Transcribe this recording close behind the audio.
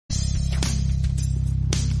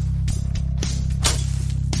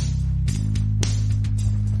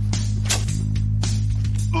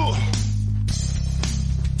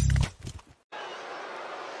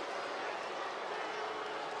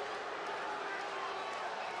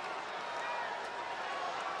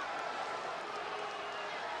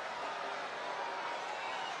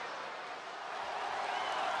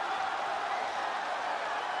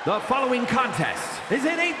The following contest is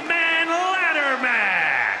an 8-man ladder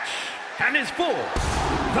match and is for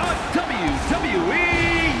the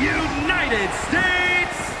WWE United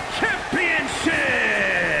States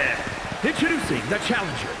Championship. Introducing the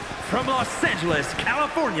challenger from Los Angeles,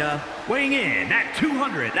 California, weighing in at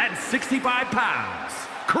 265 pounds,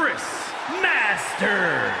 Chris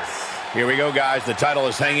Masters. Here we go, guys. The title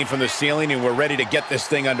is hanging from the ceiling, and we're ready to get this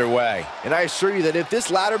thing underway. And I assure you that if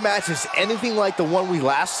this ladder match is anything like the one we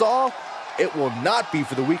last saw, it will not be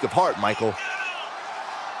for the weak of heart, Michael.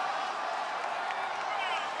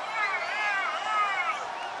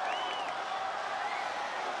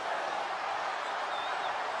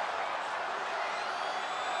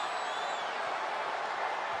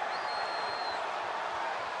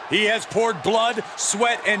 He has poured blood,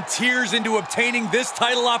 sweat, and tears into obtaining this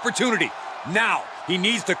title opportunity. Now, he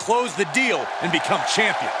needs to close the deal and become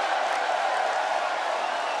champion.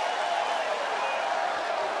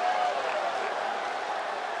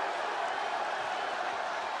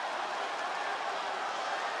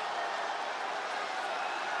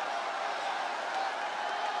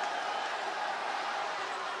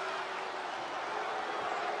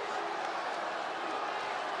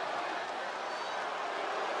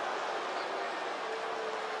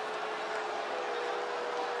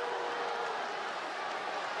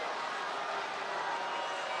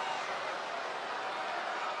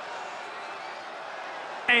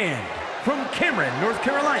 And from Cameron, North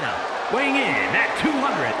Carolina, weighing in at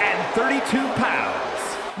 232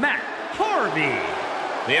 pounds, Matt Harvey.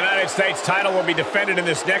 The United States title will be defended in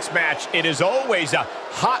this next match. It is always a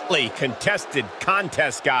hotly contested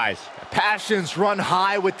contest, guys. Passions run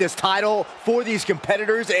high with this title for these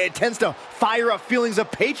competitors. It tends to fire up feelings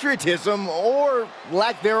of patriotism or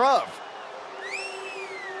lack thereof.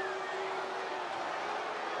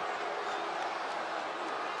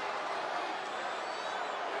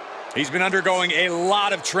 He's been undergoing a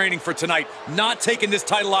lot of training for tonight, not taking this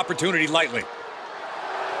title opportunity lightly.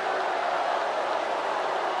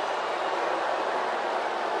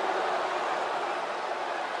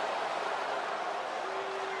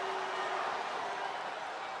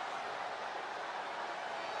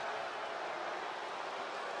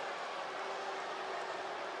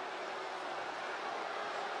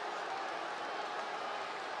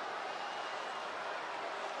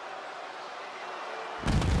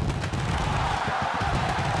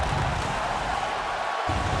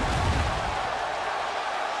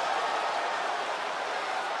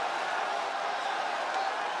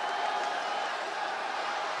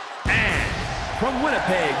 From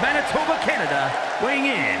Winnipeg, Manitoba, Canada, weighing in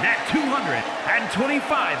at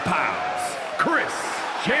 225 pounds, Chris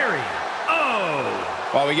Jericho.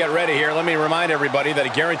 While we get ready here, let me remind everybody that a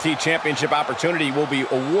guaranteed championship opportunity will be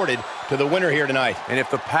awarded to the winner here tonight. And if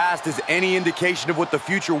the past is any indication of what the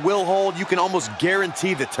future will hold, you can almost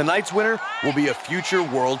guarantee that tonight's winner will be a future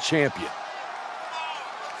world champion.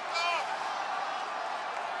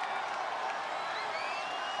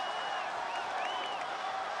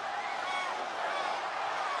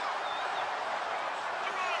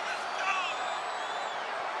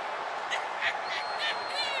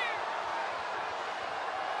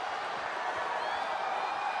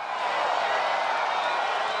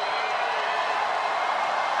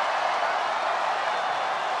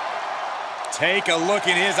 Take a look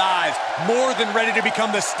in his eyes, more than ready to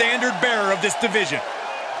become the standard bearer of this division.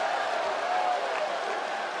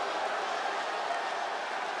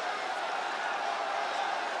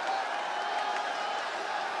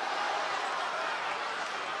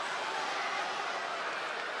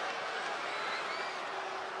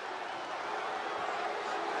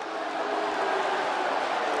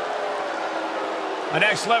 A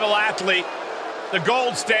next-level athlete, the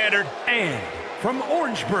gold standard. And from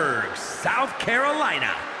Orangeburg, South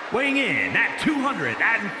Carolina, weighing in at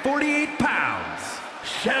 248 pounds,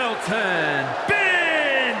 Shelton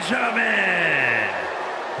Benjamin.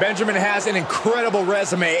 Benjamin has an incredible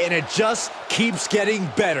resume, and it just keeps getting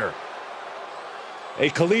better. A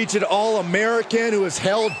collegiate All-American who has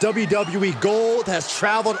held WWE Gold, has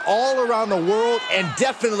traveled all around the world, and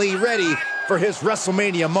definitely ready for his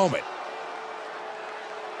WrestleMania moment.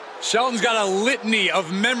 Shelton's got a litany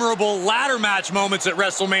of memorable ladder match moments at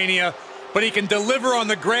WrestleMania, but he can deliver on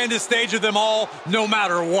the grandest stage of them all, no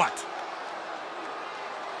matter what.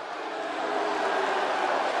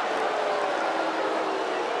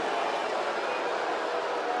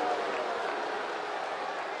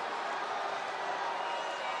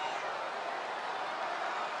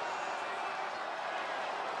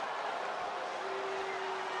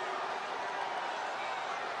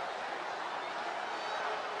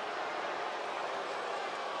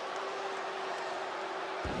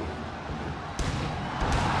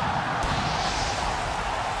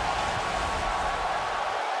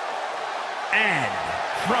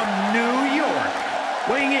 from New York,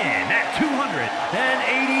 weighing in at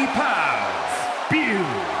 280 pounds,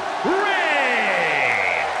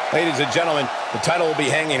 Ray. Ladies and gentlemen, the title will be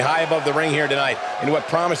hanging high above the ring here tonight in what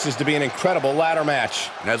promises to be an incredible ladder match.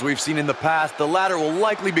 As we've seen in the past, the ladder will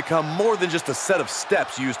likely become more than just a set of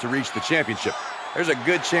steps used to reach the championship. There's a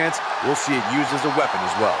good chance we'll see it used as a weapon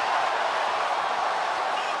as well.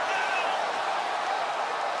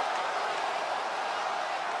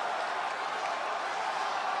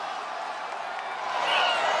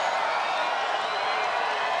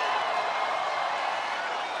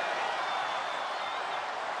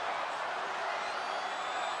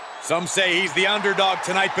 Some say he's the underdog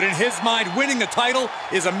tonight, but in his mind, winning the title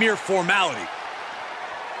is a mere formality.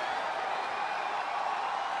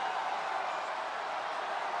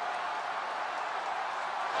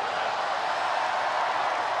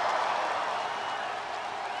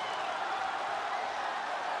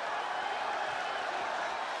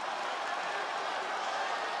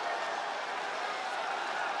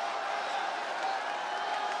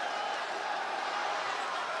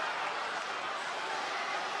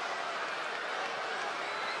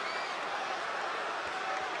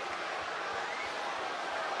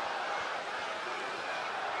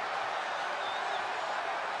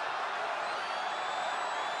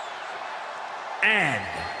 And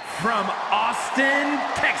from Austin,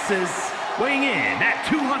 Texas, weighing in at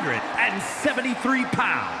 273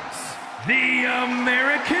 pounds, the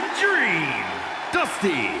American Dream,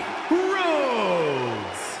 Dusty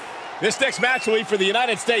Rhodes. This next match will be for the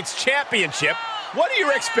United States Championship. What are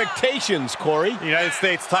your expectations, Corey? The United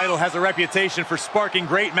States title has a reputation for sparking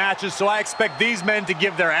great matches, so I expect these men to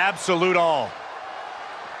give their absolute all.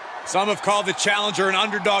 Some have called the challenger an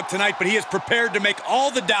underdog tonight, but he is prepared to make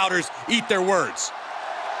all the doubters eat their words.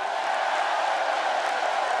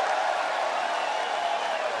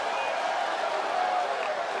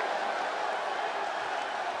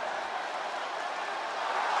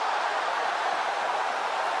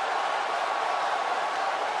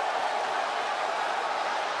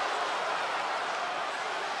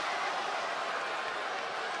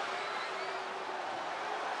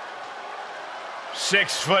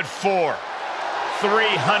 .6'4",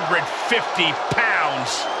 350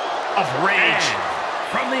 pounds of rage. And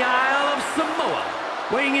from the Isle of Samoa,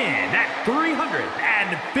 weighing in at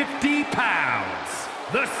 350 pounds,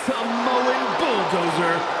 the Samoan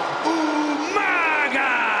Bulldozer, Umaga!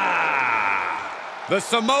 The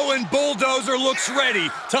Samoan Bulldozer looks ready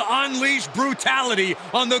to unleash brutality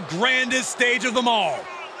on the grandest stage of them all.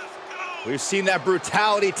 We've seen that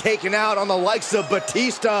brutality taken out on the likes of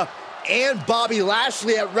Batista and Bobby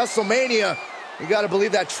Lashley at WrestleMania. You gotta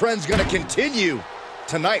believe that trend's gonna continue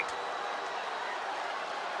tonight.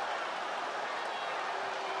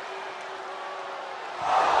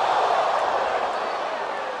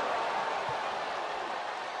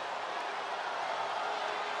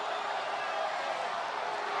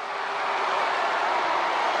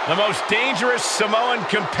 The most dangerous Samoan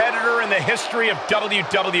competitor in the history of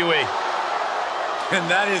WWE. And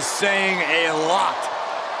that is saying a lot.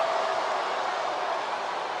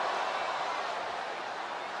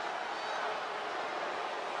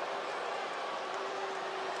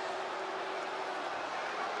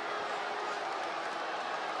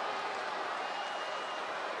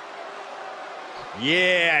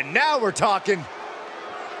 Yeah, now we're talking.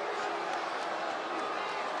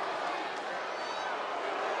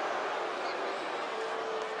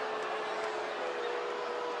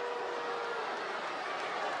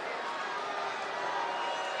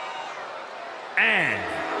 And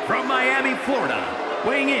from Miami, Florida,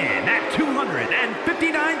 weighing in at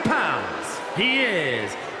 259 pounds, he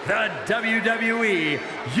is the WWE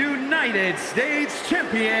United States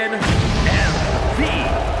Champion,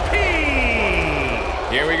 MVP.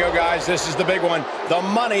 Here we go, guys. This is the big one. The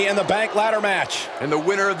Money in the Bank ladder match. And the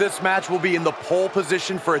winner of this match will be in the pole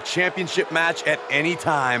position for a championship match at any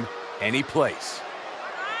time, any place.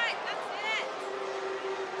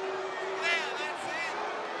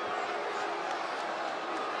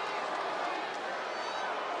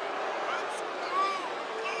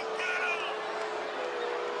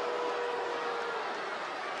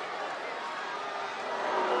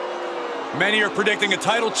 Many are predicting a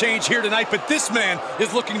title change here tonight, but this man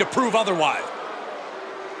is looking to prove otherwise.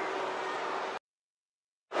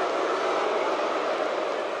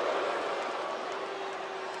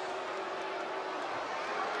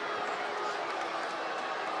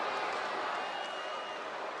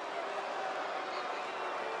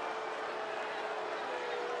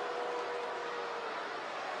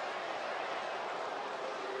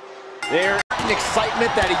 There and excitement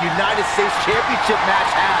that a United States Championship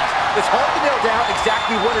match has. It's hard to nail down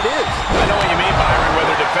exactly what it is. I know what you mean, Byron.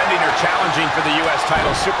 Whether defending or challenging for the U.S.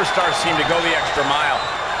 title, superstars seem to go the extra mile.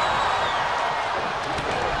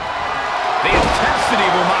 The intensity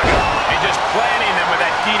of Umaga, and just planting them with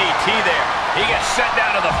that DDT there. He gets sent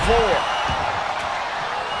down to the floor.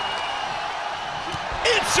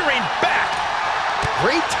 Answering back.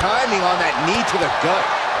 Great timing on that knee to the gut.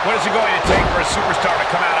 What is it going to take for a superstar to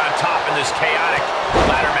come out on top in this chaotic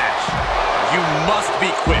ladder match? You must be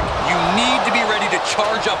quick. You need to be ready to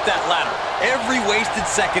charge up that ladder. Every wasted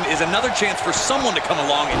second is another chance for someone to come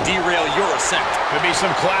along and derail your ascent. Could be some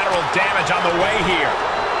collateral damage on the way here.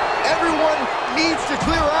 Everyone needs to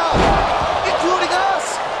clear out, including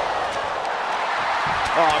us.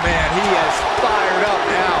 Oh, man, he is fired up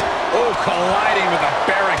now. Oh, colliding with a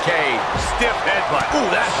barricade. Stiff headbutt. Ooh,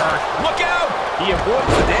 that hurt. Look out! He avoids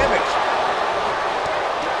the damage.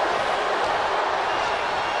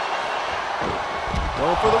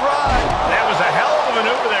 Going for the ride. That was a hell of a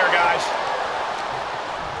maneuver there, guys.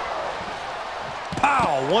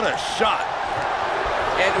 Pow, what a shot.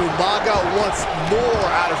 And Umaga wants more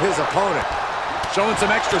out of his opponent. Showing some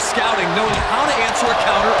extra scouting, knowing how to answer a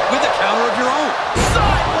counter with a counter of your own.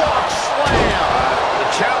 Sidewalk slam. The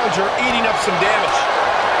challenger eating up some damage.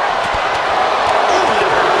 Ooh,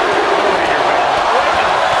 that hurt. Oh, here we go. Right in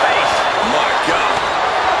the face. My God.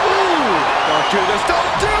 Ooh, don't do this.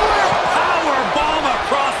 Don't do it. Power bomb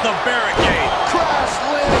across the barricade. Crash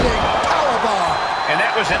landing powerbomb. And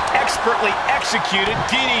that was an expertly executed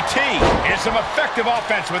DDT. And some effective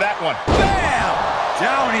offense with that one. Bam!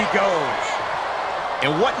 Down he goes.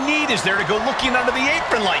 And what need is there to go looking under the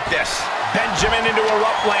apron like this? Benjamin into a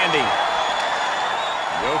rough landing.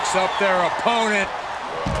 Yokes up their opponent.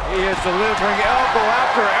 He is delivering elbow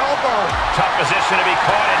after elbow. Tough position to be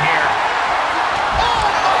caught in here. Oh,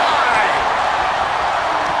 my!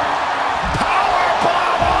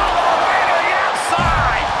 Powerbomb all the way to the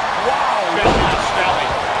outside. Wow, goodness, Nelly.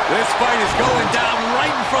 This fight is going down right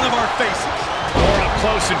in front of our faces. More up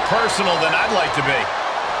close and personal than I'd like to be.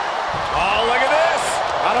 Oh, look at this.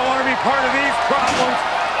 I don't want to be part of these problems.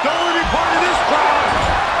 Don't want to be part of this crowd.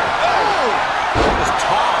 Oh! Just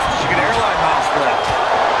tossed. She can airline miles for that.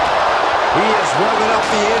 He is revving up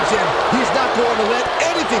the engine. He's not going to let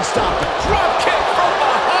anything stop him. Drop kick from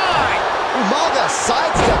behind. Umaga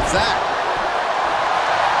sidesteps that.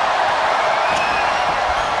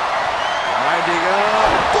 Winding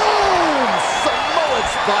up. Boom! Samoan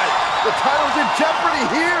spike. The title's in jeopardy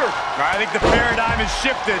here. I think the paradigm has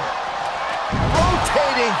shifted.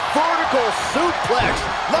 Rotating vertical suplex.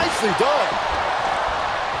 Nicely done.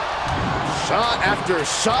 Shot after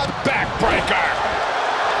shot. Backbreaker.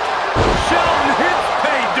 Shelton hits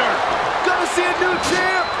pay dirt. Gonna see a new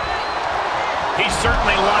champ. He's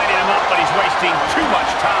certainly lining him up, but he's wasting too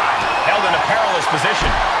much time. Held in a perilous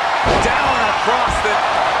position. Down across the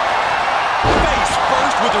face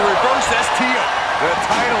first with a reverse STO. The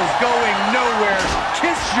title's going nowhere.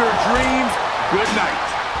 Kiss your dreams. Good night.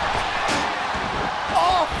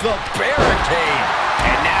 Off the barricade.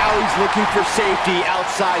 And now he's looking for safety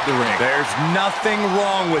outside the ring. There's nothing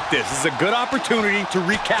wrong with this. This is a good opportunity to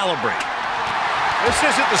recalibrate. This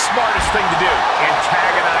isn't the smartest thing to do,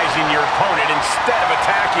 antagonizing your opponent instead of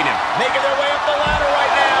attacking him. Making their way up the ladder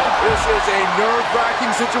right now. This is a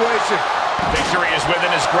nerve-wracking situation. Victory is within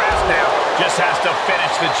his grasp now. Just has to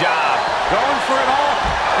finish the job. Going for it all.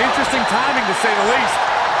 Interesting timing, to say the least.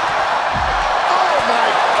 Oh, my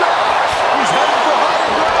gosh. He's heading for higher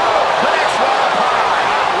ground. The next one up high.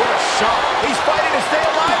 What a shot. He's fighting to stay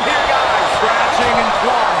alive here, guys. Scratching and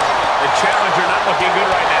clawing. The challenger not looking good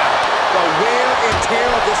right now. The wear and tear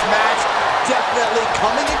of this match definitely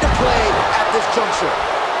coming into play at this juncture.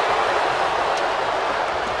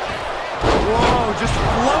 Whoa, just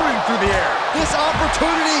floating through the air. This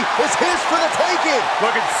opportunity is his for the taking.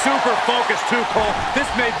 Looking super focused too, Cole. This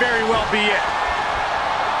may very well be it.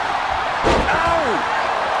 Ow!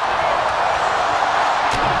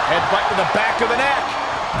 Headbutt to the back of the neck.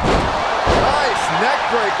 Nice neck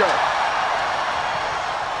breaker.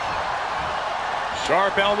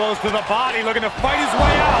 Sharp elbows to the body, looking to fight his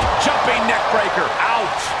way out. Jumping neck breaker.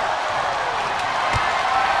 Ouch.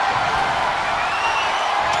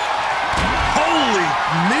 Holy,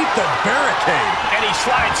 meet the barricade. And he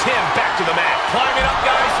slides him back to the mat. Climbing up,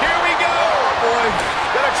 guys. Here we go. Boy,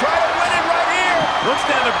 Gonna try to win it right here. Looks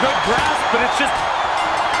to have a good grasp, but it's just...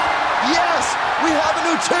 yes, we have a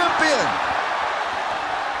new champion.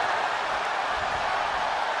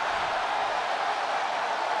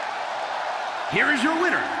 Here is your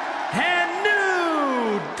winner, and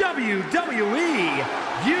new WWE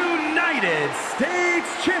United States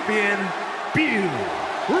Champion,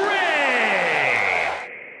 debut,